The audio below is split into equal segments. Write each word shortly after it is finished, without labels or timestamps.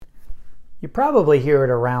You probably hear it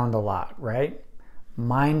around a lot, right?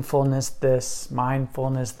 Mindfulness this,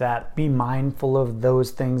 mindfulness that. Be mindful of those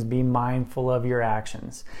things. Be mindful of your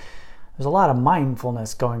actions. There's a lot of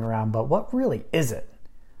mindfulness going around, but what really is it?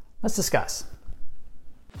 Let's discuss.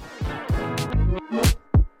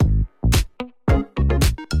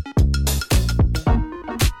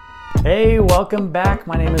 Hey, welcome back.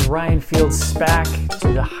 My name is Ryan Fields Spack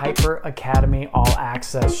to the Hyper Academy All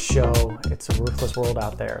Access Show. It's a ruthless world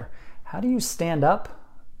out there. How do you stand up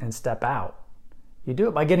and step out? You do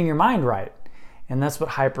it by getting your mind right. And that's what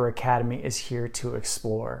Hyper Academy is here to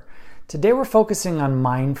explore. Today we're focusing on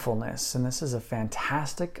mindfulness, and this is a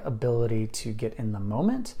fantastic ability to get in the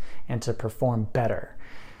moment and to perform better.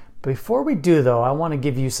 Before we do, though, I want to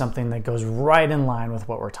give you something that goes right in line with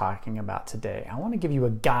what we're talking about today. I want to give you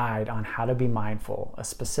a guide on how to be mindful, a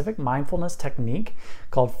specific mindfulness technique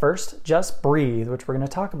called First Just Breathe, which we're going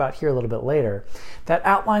to talk about here a little bit later, that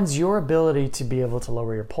outlines your ability to be able to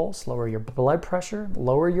lower your pulse, lower your blood pressure,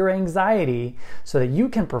 lower your anxiety, so that you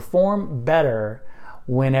can perform better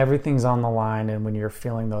when everything's on the line and when you're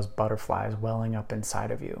feeling those butterflies welling up inside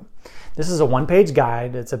of you. This is a one-page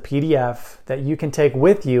guide. It's a PDF that you can take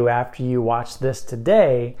with you after you watch this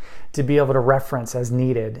today to be able to reference as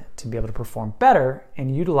needed to be able to perform better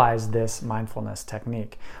and utilize this mindfulness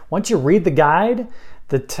technique. Once you read the guide,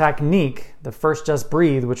 the technique, the First Just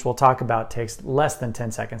Breathe, which we'll talk about, takes less than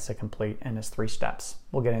 10 seconds to complete and is 3 steps.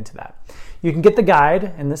 We'll get into that. You can get the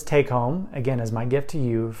guide and this take-home, again, as my gift to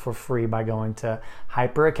you for free by going to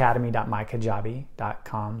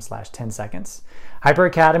hyperacademy.mykajabi.com/10 seconds.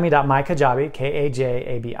 Hyperacademy.mykajabi,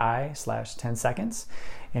 Kajabi/10 seconds,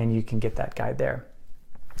 and you can get that guide there.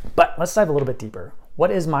 But let's dive a little bit deeper. What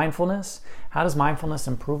is mindfulness? How does mindfulness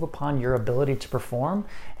improve upon your ability to perform?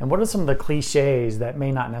 And what are some of the cliches that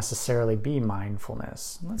may not necessarily be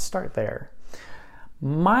mindfulness? Let's start there.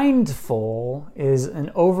 Mindful is an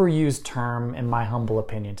overused term in my humble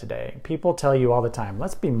opinion today. People tell you all the time,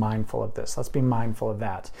 let's be mindful of this, let's be mindful of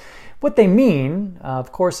that. What they mean,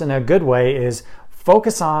 of course in a good way, is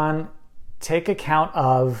focus on, take account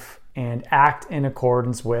of, and act in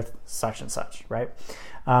accordance with such and such, right?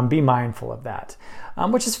 Be mindful of that,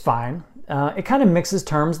 which is fine. It kind of mixes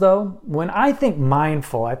terms though. When I think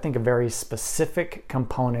mindful, I think a very specific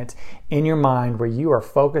component in your mind where you are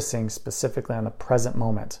focusing specifically on the present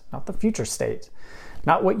moment, not the future state,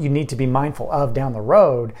 not what you need to be mindful of down the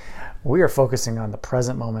road. We are focusing on the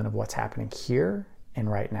present moment of what's happening here and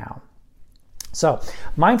right now. So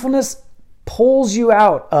mindfulness pulls you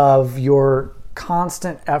out of your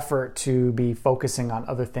constant effort to be focusing on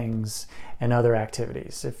other things and other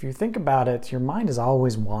activities. If you think about it, your mind is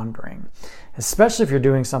always wandering, especially if you're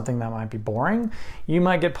doing something that might be boring. You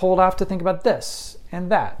might get pulled off to think about this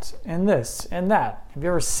and that and this and that. Have you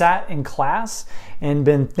ever sat in class and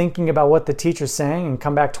been thinking about what the teacher's saying and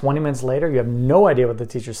come back 20 minutes later, you have no idea what the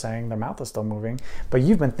teacher's saying, their mouth is still moving, but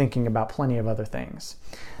you've been thinking about plenty of other things.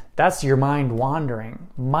 That's your mind wandering.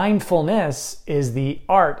 Mindfulness is the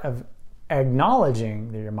art of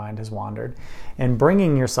acknowledging that your mind has wandered and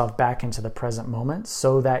bringing yourself back into the present moment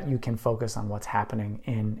so that you can focus on what's happening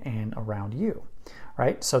in and around you,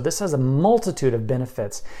 right? So this has a multitude of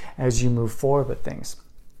benefits as you move forward with things.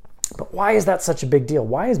 But why is that such a big deal?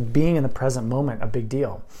 Why is being in the present moment a big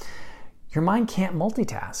deal? Your mind can't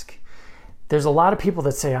multitask. There's a lot of people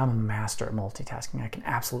that say, I'm a master at multitasking. I can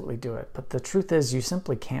absolutely do it. But the truth is you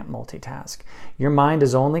simply can't multitask. Your mind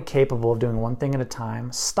is only capable of doing one thing at a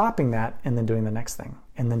time, stopping that, and then doing the next thing,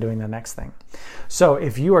 and then doing the next thing. So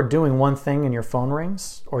if you are doing one thing and your phone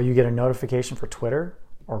rings, or you get a notification for Twitter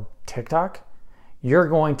or TikTok, you're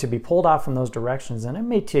going to be pulled off from those directions, and it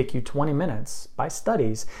may take you 20 minutes by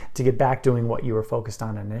studies to get back doing what you were focused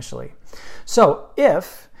on initially. So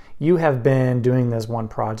if you have been doing this one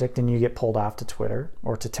project and you get pulled off to Twitter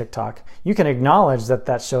or to TikTok, you can acknowledge that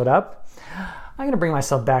that showed up. I'm going to bring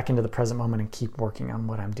myself back into the present moment and keep working on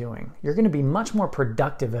what I'm doing. You're going to be much more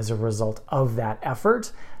productive as a result of that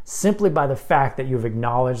effort, simply by the fact that you've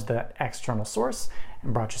acknowledged that external source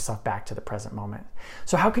and brought yourself back to the present moment.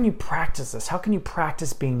 So how can you practice this? How can you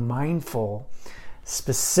practice being mindful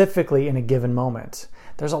specifically in a given moment?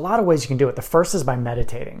 There's a lot of ways you can do it. The first is by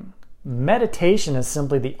meditating. Meditation is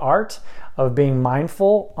simply the art of being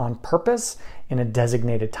mindful on purpose in a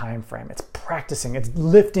designated time frame. It's practicing, it's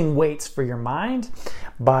lifting weights for your mind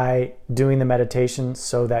by doing the meditation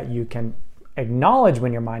so that you can acknowledge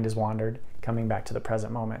when your mind has wandered, coming back to the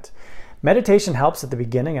present moment. Meditation helps at the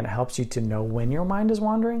beginning and it helps you to know when your mind is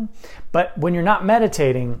wandering. But when you're not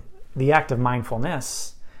meditating, the act of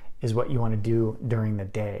mindfulness is what you want to do during the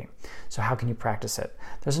day. So how can you practice it?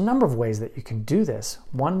 There's a number of ways that you can do this.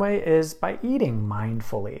 One way is by eating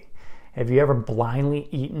mindfully. Have you ever blindly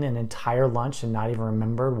eaten an entire lunch and not even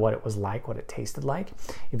remembered what it was like, what it tasted like?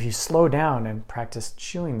 If you slow down and practice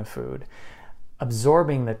chewing the food,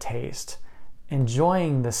 absorbing the taste,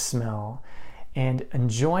 enjoying the smell, and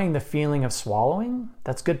enjoying the feeling of swallowing,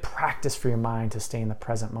 that's good practice for your mind to stay in the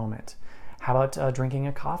present moment. How about drinking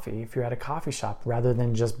a coffee? If you're at a coffee shop, rather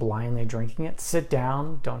than just blindly drinking it, sit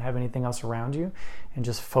down, don't have anything else around you, and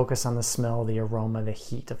just focus on the smell, the aroma, the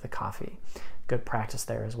heat of the coffee. Good practice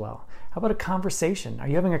there as well. How about a conversation? Are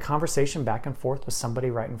you having a conversation back and forth with somebody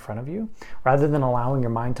right in front of you? Rather than allowing your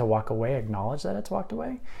mind to walk away, acknowledge that it's walked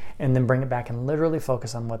away, and then bring it back and literally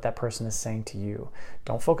focus on what that person is saying to you.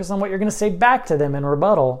 Don't focus on what you're going to say back to them in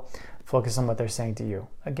rebuttal. Focus on what they're saying to you.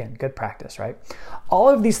 Again, good practice, right? All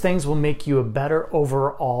of these things will make you a better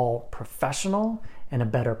overall professional and a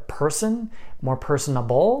better person, more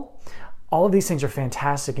personable. All of these things are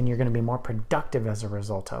fantastic, and you're going to be more productive as a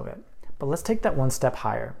result of it. But let's take that one step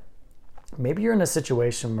higher. Maybe you're in a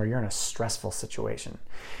situation where you're in a stressful situation.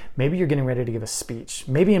 Maybe you're getting ready to give a speech.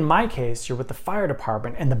 Maybe in my case, you're with the fire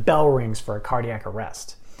department and the bell rings for a cardiac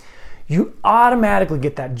arrest. You automatically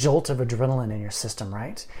get that jolt of adrenaline in your system,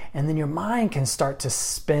 right? And then your mind can start to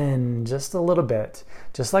spin just a little bit.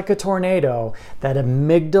 Just like a tornado, that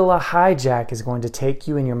amygdala hijack is going to take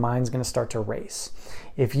you and your mind's going to start to race.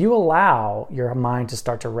 If you allow your mind to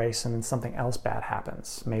start to race and then something else bad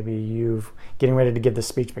happens, maybe you're getting ready to give the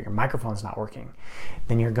speech but your microphone's not working,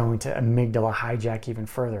 then you're going to amygdala hijack even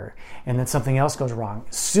further, and then something else goes wrong.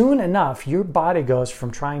 Soon enough, your body goes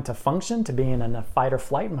from trying to function to being in a fight or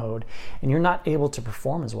flight mode, and you're not able to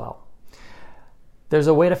perform as well. There's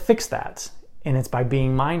a way to fix that, and it's by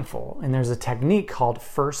being mindful. And there's a technique called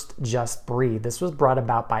First Just Breathe. This was brought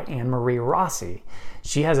about by Anne-Marie Rossi.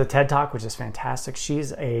 She has a TED Talk, which is fantastic.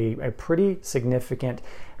 She's a pretty significant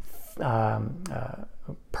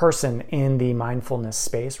person in the mindfulness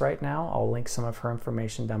space right now. I'll link some of her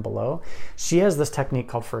information down below. She has this technique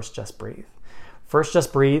called First Just Breathe. First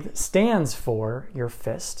Just Breathe stands for your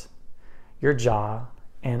fist, your jaw,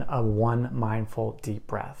 and a one mindful deep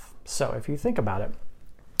breath. So if you think about it,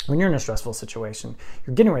 when you're in a stressful situation,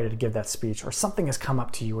 you're getting ready to give that speech, or something has come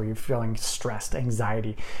up to you where you're feeling stressed,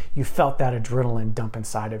 anxiety, you felt that adrenaline dump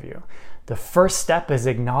inside of you. The first step is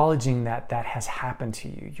acknowledging that that has happened to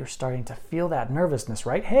you. You're starting to feel that nervousness,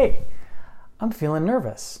 right? Hey, I'm feeling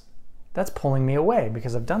nervous. That's pulling me away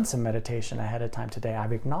because I've done some meditation ahead of time today.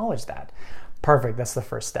 I've acknowledged that. Perfect, that's the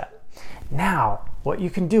first step. Now, what you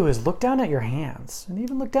can do is look down at your hands, and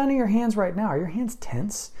even look down at your hands right now. Are your hands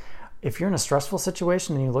tense? If you're in a stressful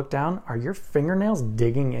situation and you look down, are your fingernails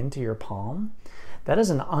digging into your palm? That is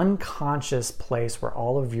an unconscious place where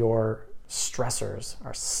all of your stressors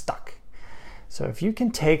are stuck. So if you can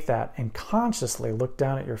take that and consciously look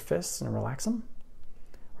down at your fists and relax them,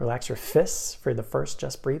 relax your fists for the first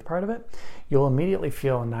just breathe part of it, you'll immediately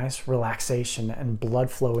feel a nice relaxation and blood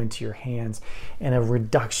flow into your hands and a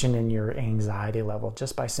reduction in your anxiety level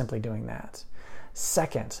just by simply doing that.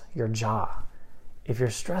 Second, your jaw. If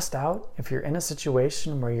you're stressed out, if you're in a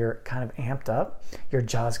situation where you're kind of amped up, your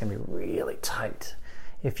jaw is going to be really tight.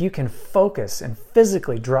 If you can focus and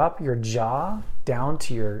physically drop your jaw down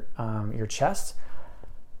to your chest,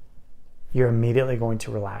 you're immediately going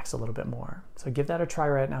to relax a little bit more. So give that a try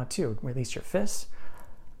right now too. Release your fists,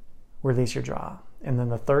 release your jaw. And then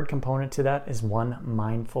the third component to that is one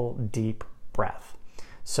mindful deep breath.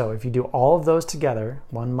 So if you do all of those together,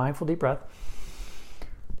 one mindful deep breath,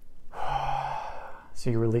 so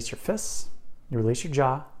you release your fists, you release your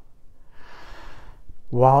jaw.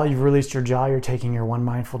 While you've released your jaw, you're taking your one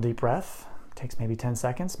mindful deep breath. It takes maybe 10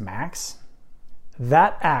 seconds, max.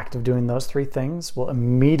 That act of doing those three things will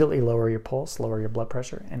immediately lower your pulse, lower your blood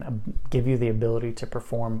pressure, and give you the ability to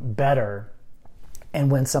perform better. And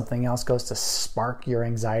when something else goes to spark your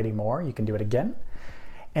anxiety more, you can do it again.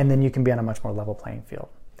 And then you can be on a much more level playing field.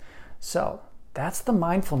 So that's the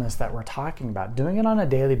mindfulness that we're talking about. Doing it on a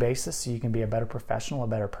daily basis so you can be a better professional, a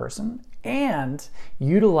better person, and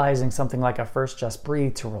utilizing something like a First Just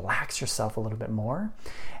Breathe to relax yourself a little bit more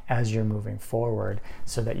as you're moving forward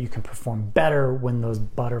so that you can perform better when those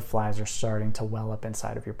butterflies are starting to well up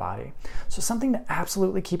inside of your body. So something to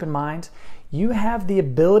absolutely keep in mind, you have the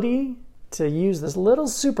ability to use this little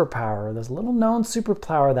superpower, this little known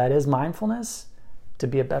superpower that is mindfulness, to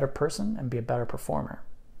be a better person and be a better performer.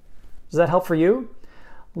 Does that help for you?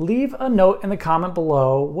 Leave a note in the comment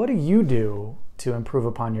below. What do you do to improve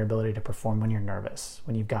upon your ability to perform when you're nervous,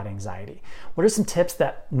 when you've got anxiety? What are some tips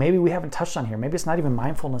that maybe we haven't touched on here? Maybe it's not even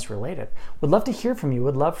mindfulness related. Would love to hear from you.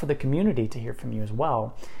 Would love for the community to hear from you as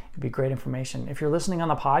well. It'd be great information. If you're listening on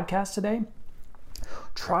the podcast today,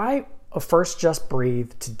 try a First Just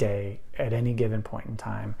Breathe today at any given point in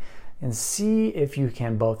time. and see if you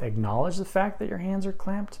can both acknowledge the fact that your hands are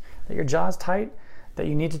clamped, that your jaw's tight, that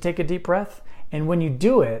you need to take a deep breath. And when you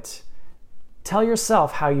do it, tell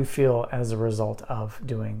yourself how you feel as a result of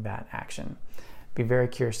doing that action. Be very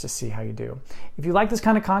curious to see how you do. If you like this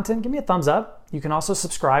kind of content, give me a thumbs up. You can also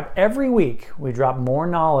subscribe. Every week, we drop more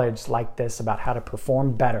knowledge like this about how to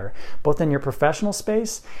perform better, both in your professional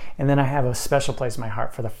space, and then I have a special place in my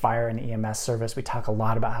heart for the fire and EMS service. We talk a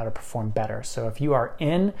lot about how to perform better. So if you are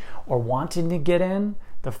in or wanting to get in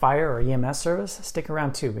the fire or EMS service, stick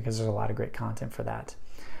around too, because there's a lot of great content for that.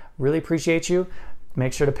 Really appreciate you.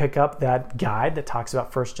 Make sure to pick up that guide that talks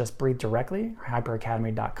about first just breathe directly,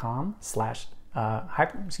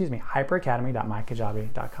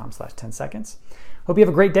 hyperacademy.mykajabi.com/10 seconds. Hope you have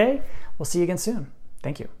a great day. We'll see you again soon.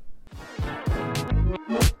 Thank you.